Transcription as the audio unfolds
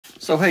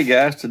So hey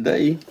guys,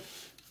 today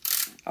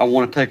I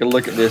want to take a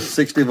look at this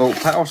 60 volt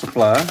power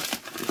supply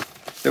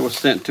that was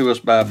sent to us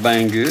by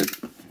Banggood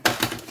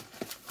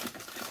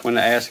when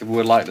they asked if we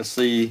would like to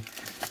see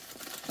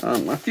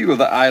a few of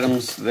the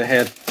items that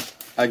had,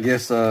 I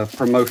guess,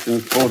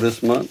 promotion for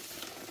this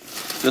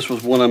month. This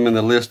was one of them in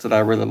the list that I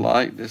really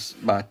liked. This is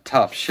by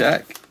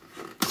TOPSHAK.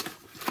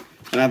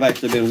 And I've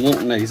actually been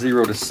wanting a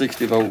 0 to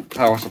 60 volt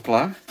power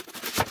supply.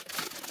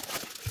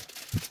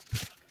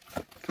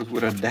 Comes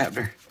with an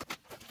adapter.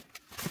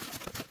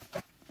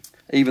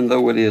 Even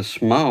though it is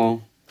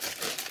small,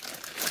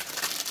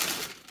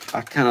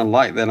 I kind of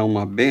like that on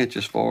my bench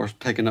as far as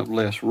taking up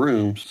less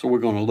room. So we're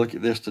going to look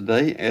at this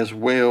today, as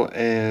well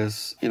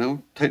as, you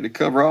know, take the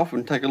cover off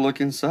and take a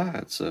look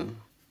inside. So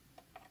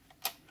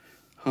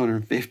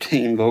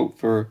 115 volt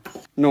for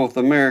North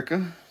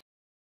America.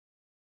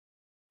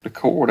 The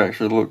cord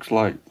actually looks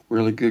like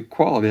really good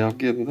quality. I'll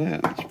give them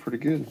that. It's pretty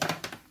good.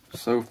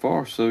 So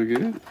far, so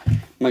good.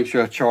 Make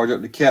sure I charge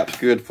up the caps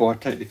good before I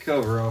take the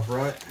cover off,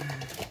 right?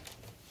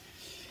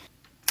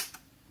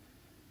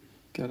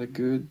 Got a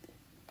good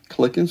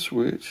click and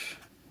switch.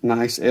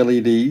 Nice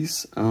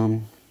LEDs.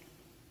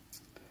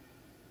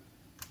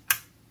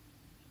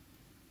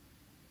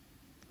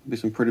 Be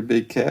some pretty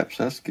big caps.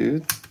 That's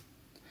good.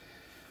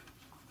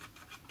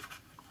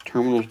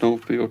 Terminals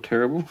don't feel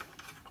terrible.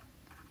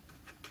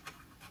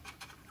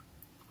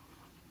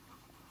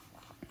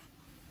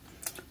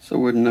 So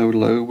with no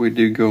load, we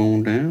do go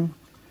on down.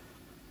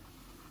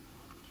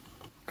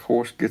 Of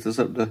course, gets us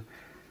up to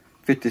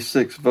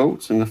 56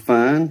 volts, and the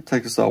fine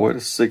takes us all the way to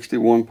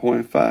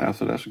 61.5,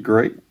 so that's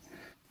great.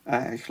 I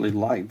actually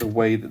like the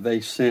way that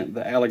they sent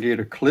the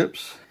alligator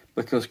clips,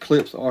 because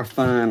clips are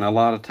fine a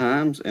lot of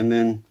times, and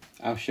then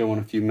I'll show in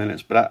a few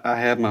minutes, but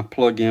I have my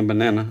plug-in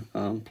banana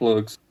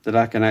plugs that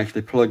I can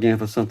actually plug in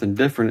for something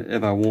different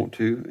if I want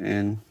to,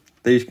 and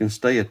these can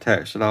stay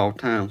attached at all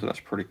times, so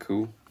that's pretty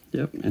cool.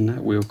 Yep, and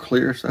that will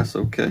clear, so that's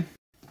okay.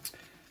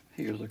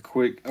 Here's a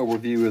quick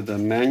overview of the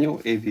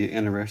manual if you're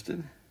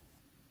interested.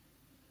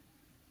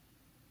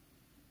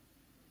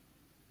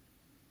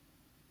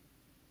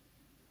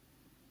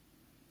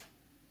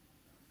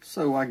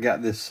 So I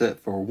got this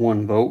set for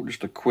 1 volt,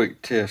 just a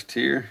quick test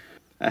here.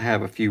 I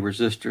have a few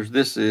resistors.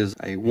 This is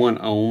a 1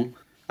 ohm.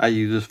 I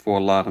use this for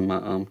a lot of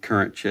my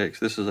current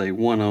checks. This is a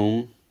 1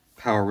 ohm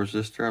power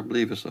resistor. I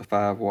believe it's a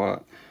 5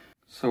 watt.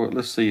 So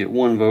let's see, at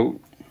 1 volt,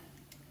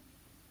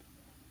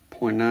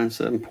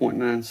 0.97,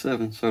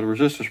 0.97. So the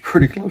resistor's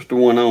pretty close to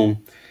 1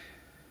 ohm.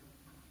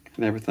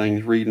 And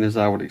everything's reading as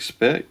I would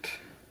expect.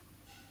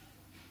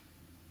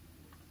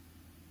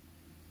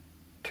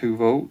 2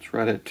 volts,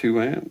 right at 2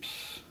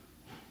 amps.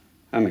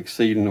 I'm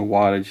exceeding the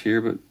wattage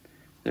here, but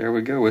there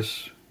we go.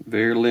 It's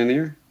very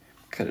linear.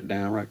 Cut it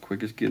down right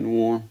quick. It's getting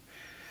warm.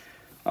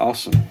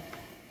 Awesome.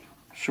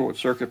 Short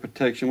circuit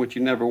protection, which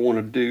you never want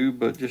to do,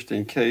 but just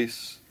in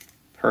case,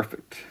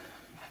 perfect.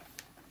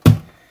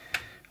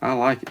 I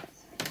like it.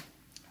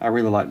 I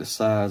really like the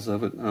size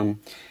of it.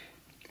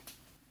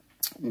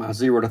 My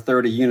 0 to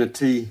 30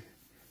 Unity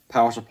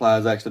power supply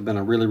has actually been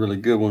a really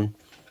good one.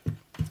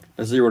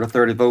 The 0 to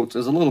 30 volts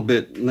is a little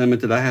bit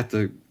limited. I have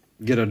to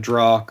get a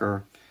DROC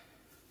or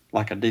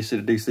like a DC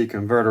to DC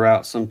converter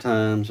out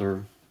sometimes,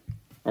 or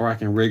I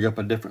can rig up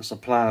a different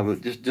supply.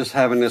 But just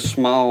having this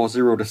small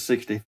 0 to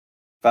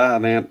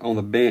 65 amp on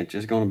the bench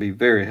is going to be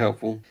very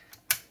helpful.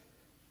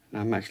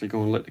 And I'm actually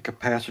going to let the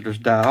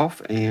capacitors die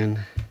off, and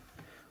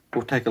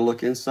we'll take a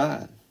look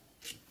inside.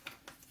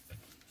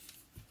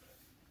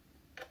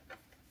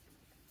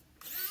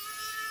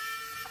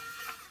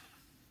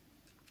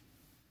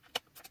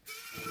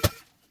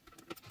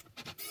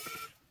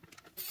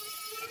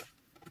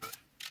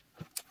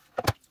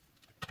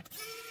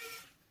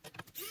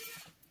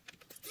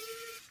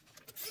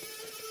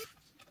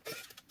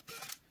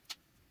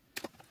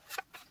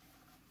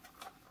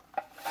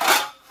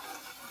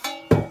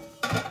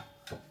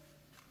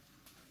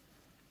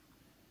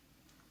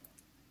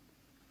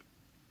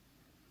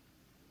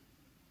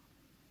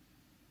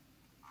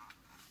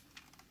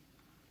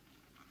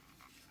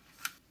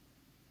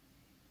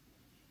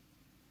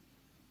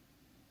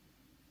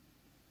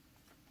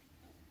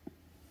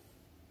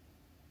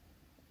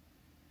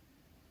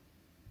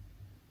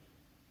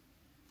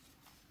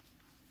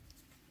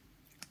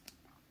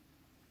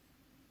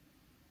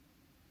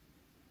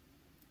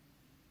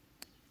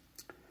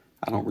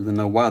 I don't really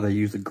know why they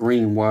use the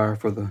green wire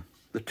for the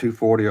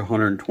 240 or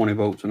 120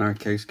 volts in our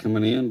case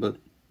coming in, but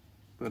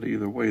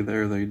either way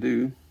there they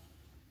do.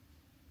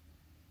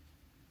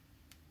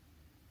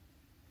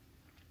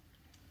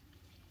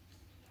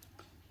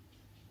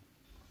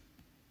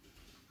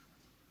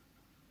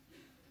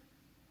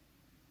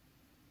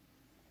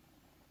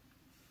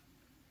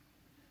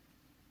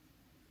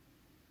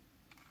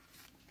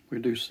 We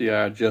do see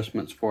our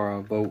adjustments for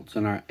our volts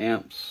and our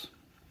amps.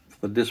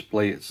 For the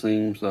display, it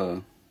seems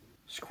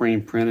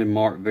screen printed,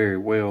 marked very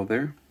well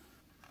there.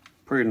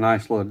 Pretty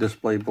nice little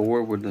display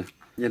board with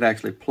it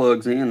actually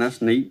plugs in.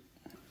 That's neat.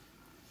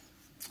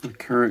 The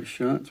current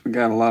shunts. We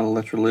got a lot of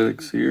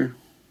electrolytics here.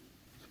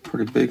 Some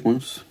pretty big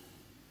ones.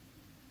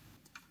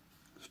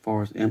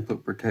 far as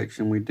input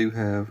protection, we do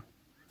have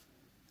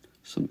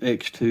some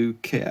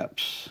X2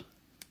 caps.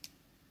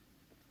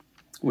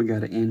 We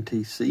got an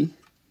NTC.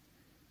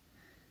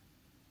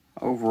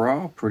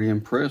 Overall, pretty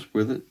impressed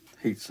with it.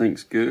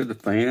 Heatsink's good. The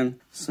fan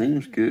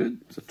seems good.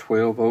 It's a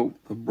 12-volt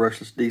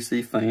brushless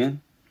DC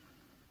fan.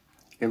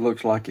 It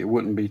looks like it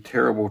wouldn't be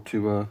terrible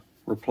to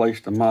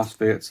replace the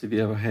MOSFETs if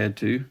you ever had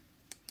to.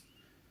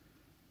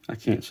 I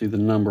can't see the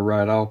number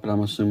right off, but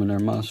I'm assuming they're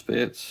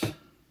MOSFETs.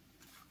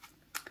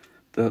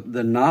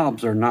 The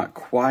knobs are not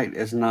quite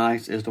as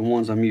nice as the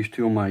ones I'm used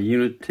to on my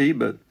Unity,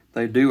 but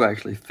they do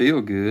actually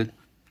feel good.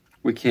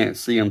 We can't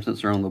see them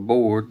since they're on the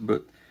board,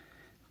 but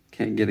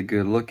can't get a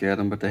good look at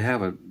them. But they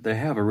have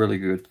a really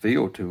good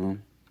feel to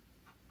them.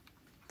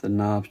 The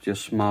knob's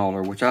just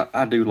smaller, which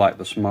I do like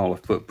the smaller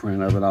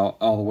footprint of it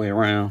all the way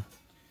around.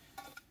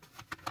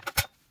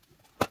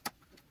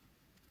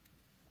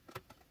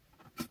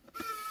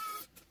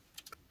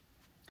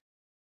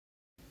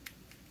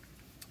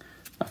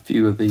 A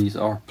few of these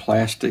are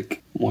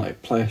plastic, more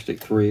like plastic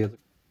thread.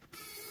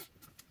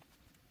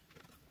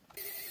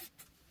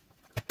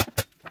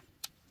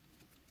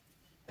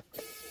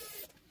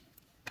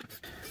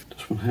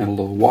 This one had a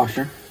little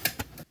washer.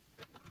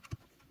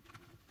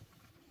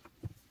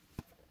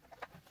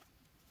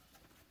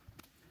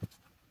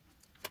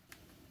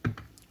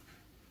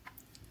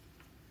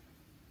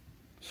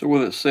 So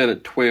with it set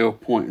at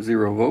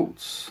 12.0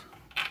 volts,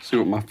 see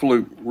what my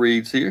flute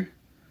reads here,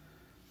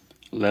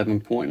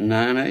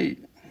 11.98.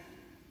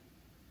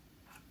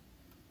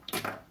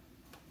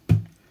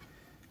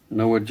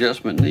 No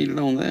adjustment needed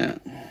on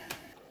that.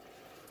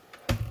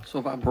 So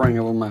if I bring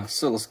over my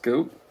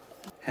oscilloscope,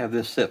 have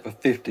this set for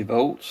 50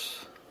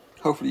 volts.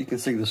 Hopefully you can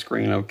see the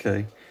screen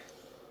okay.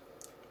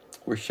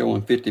 We're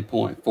showing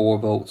 50.4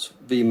 volts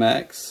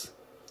Vmax,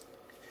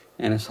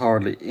 and it's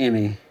hardly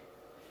any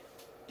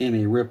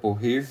ripple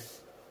here.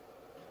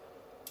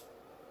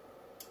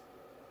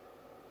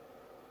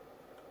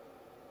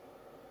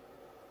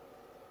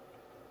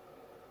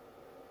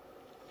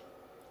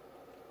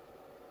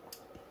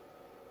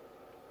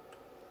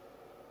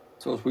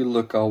 So as we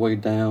look all the way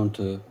down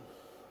to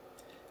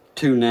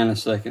 2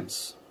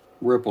 nanoseconds,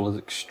 ripple is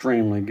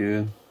extremely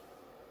good.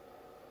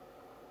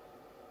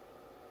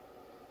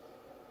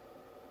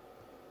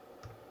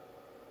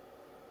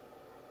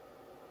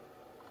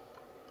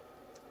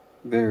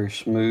 Very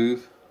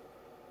smooth.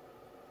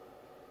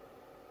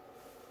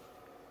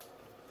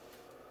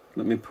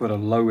 Let me put a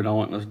load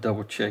on it. Let's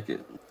double check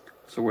it.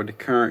 So with the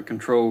current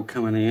control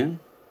coming in,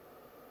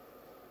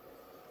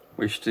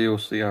 we still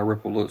see our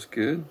ripple looks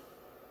good.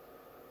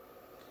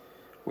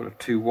 With a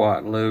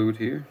 2-watt load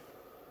here.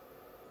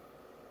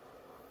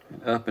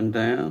 And up and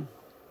down.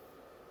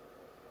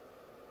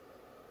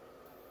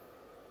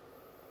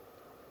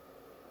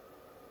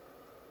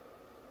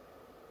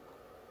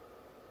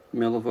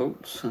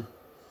 Millivolts.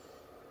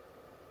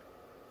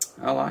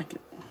 I like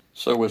it.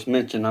 So as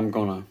mentioned, I'm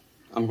gonna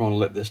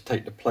let this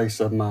take the place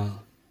of my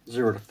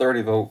 0 to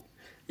 30 volt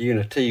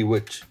Unity,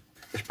 which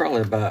is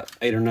probably about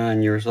 8 or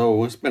 9 years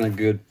old. It's been a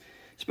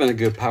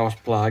good power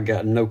supply. I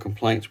got no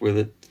complaints with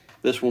it.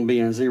 This one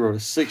being 0 to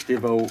 60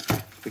 volt,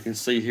 you can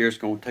see here it's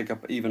going to take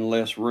up even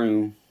less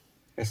room.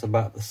 It's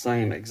about the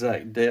same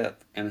exact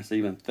depth, and it's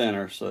even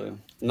thinner. So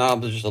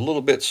knobs are just a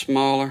little bit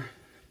smaller,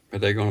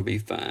 but they're going to be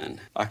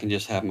fine. I can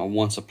just have my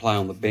one supply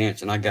on the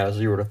bench, and I got a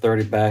 0 to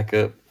 30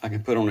 backup I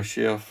can put on a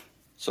shelf.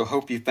 So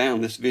hope you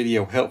found this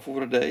video helpful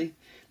today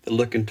to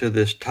look into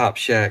this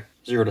TOPSHAK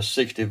 0 to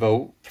 60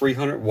 volt,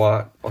 300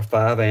 watt or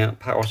 5 amp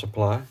power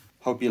supply.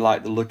 Hope you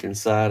like the look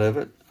inside of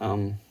it.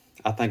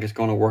 I think it's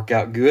going to work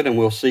out good, and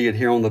we'll see it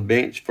here on the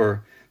bench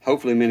for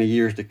hopefully many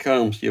years to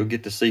come, so you'll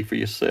get to see for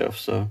yourself.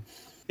 So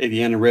if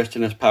you're interested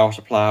in this power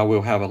supply,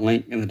 we'll have a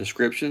link in the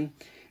description,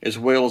 as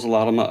well as a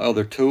lot of my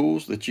other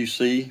tools that you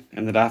see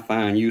and that I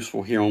find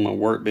useful here on my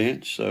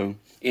workbench. So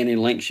any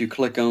links you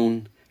click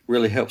on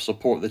really help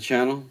support the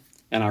channel,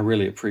 and I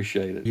really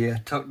appreciate it. Yeah,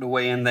 tucked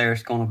away in there,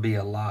 it's going to be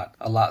a lot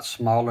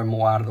smaller,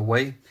 more out of the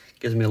way.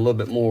 Gives me a little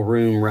bit more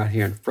room right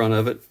here in front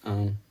of it.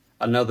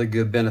 Another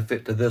good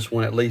benefit to this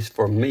one, at least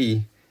for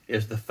me,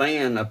 is the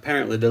fan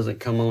apparently doesn't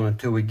come on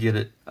until we get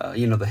it,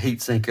 the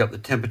heat sink up the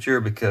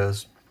temperature,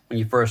 because when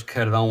you first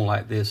cut it on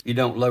like this, you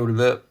don't load it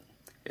up,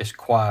 it's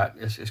quiet.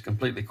 It's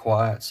completely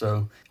quiet.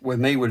 So with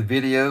me with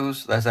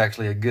videos, that's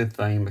actually a good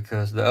thing,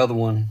 because the other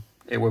one,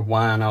 it would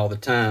whine all the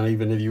time,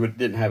 even if you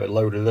didn't have it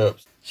loaded up.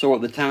 So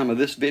at the time of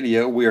this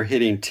video, we are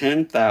hitting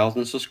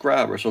 10,000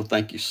 subscribers. So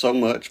thank you so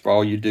much for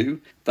all you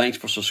do. Thanks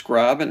for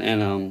subscribing,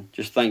 and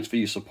just thanks for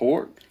your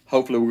support.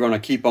 Hopefully we're going to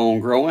keep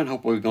on growing.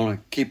 Hopefully we're going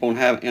to keep on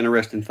having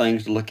interesting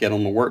things to look at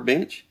on the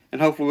workbench.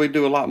 And hopefully we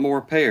do a lot more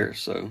repairs.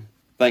 So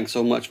thanks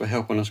so much for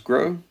helping us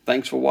grow.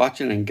 Thanks for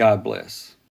watching, and God bless.